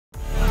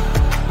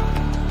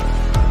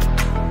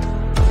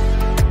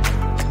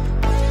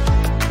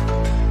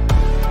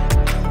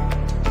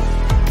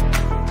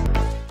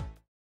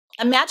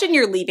Imagine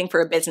you're leaving for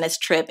a business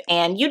trip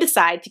and you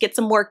decide to get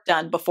some work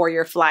done before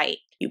your flight.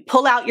 You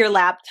pull out your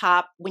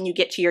laptop when you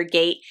get to your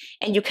gate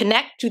and you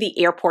connect to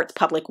the airport's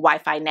public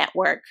Wi-Fi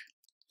network.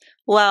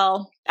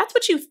 Well, that's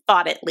what you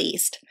thought at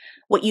least.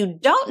 What you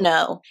don't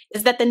know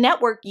is that the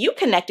network you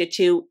connected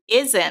to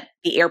isn't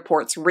the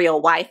airport's real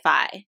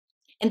Wi-Fi.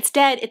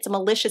 Instead, it's a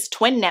malicious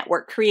twin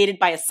network created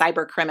by a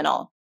cyber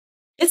criminal.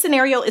 This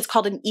scenario is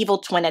called an evil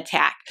twin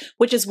attack,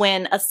 which is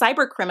when a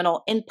cyber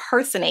criminal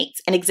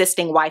impersonates an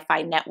existing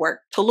Wi-Fi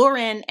network to lure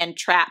in and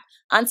trap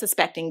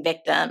unsuspecting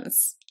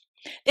victims.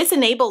 This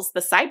enables the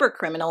cyber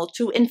criminal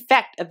to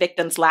infect a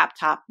victim's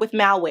laptop with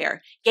malware,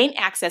 gain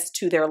access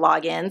to their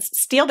logins,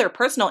 steal their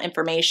personal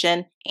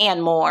information,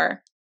 and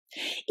more.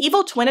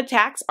 Evil twin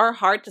attacks are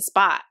hard to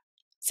spot.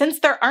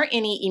 Since there aren't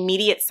any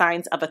immediate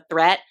signs of a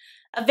threat,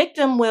 a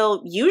victim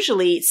will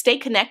usually stay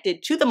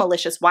connected to the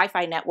malicious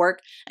Wi-Fi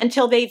network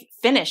until they've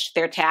finished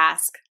their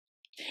task.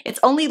 It's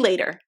only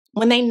later,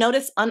 when they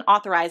notice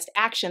unauthorized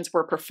actions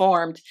were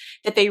performed,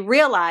 that they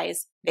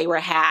realize they were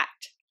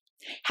hacked.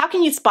 How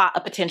can you spot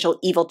a potential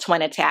evil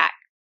twin attack?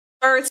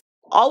 First,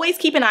 always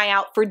keep an eye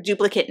out for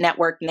duplicate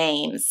network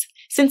names.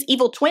 Since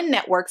evil twin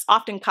networks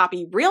often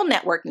copy real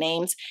network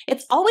names,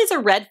 it's always a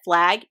red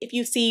flag if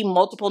you see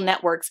multiple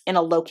networks in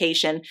a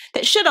location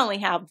that should only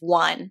have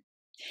one.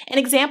 An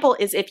example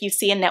is if you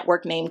see a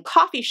network named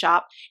Coffee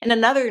Shop and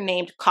another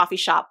named Coffee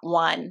Shop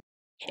 1.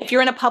 If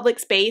you're in a public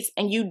space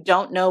and you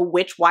don't know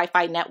which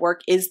Wi-Fi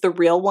network is the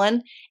real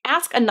one,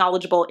 ask a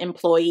knowledgeable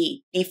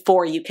employee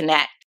before you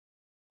connect.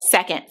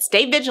 Second,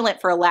 stay vigilant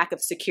for a lack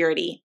of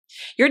security.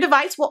 Your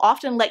device will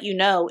often let you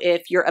know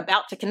if you're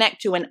about to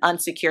connect to an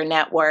unsecure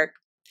network.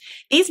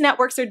 These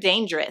networks are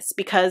dangerous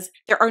because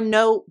there are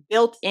no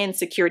built-in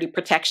security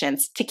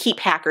protections to keep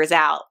hackers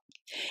out.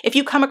 If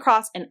you come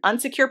across an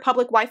unsecure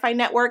public Wi-Fi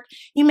network,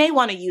 you may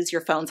want to use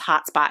your phone's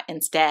hotspot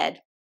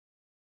instead.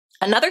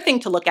 Another thing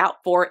to look out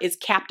for is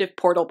captive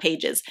portal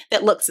pages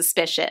that look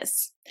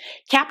suspicious.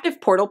 Captive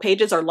portal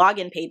pages are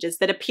login pages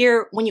that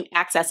appear when you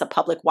access a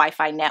public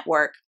Wi-Fi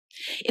network.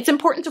 It's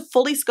important to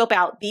fully scope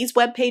out these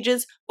web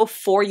pages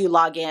before you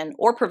log in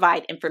or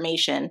provide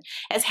information,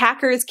 as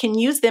hackers can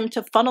use them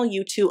to funnel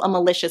you to a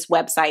malicious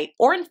website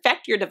or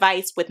infect your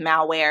device with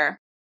malware.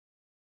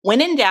 When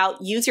in doubt,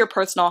 use your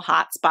personal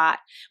hotspot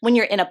when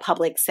you're in a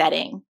public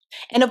setting,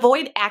 and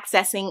avoid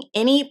accessing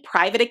any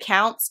private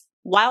accounts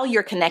while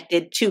you're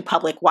connected to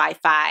public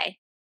Wi-Fi.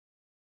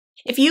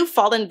 If you've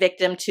fallen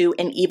victim to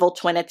an evil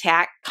twin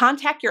attack,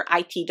 contact your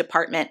IT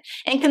department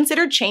and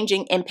consider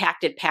changing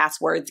impacted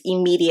passwords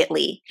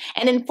immediately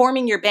and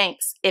informing your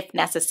banks if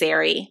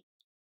necessary.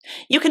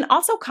 You can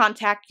also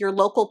contact your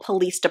local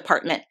police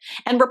department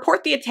and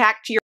report the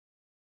attack to your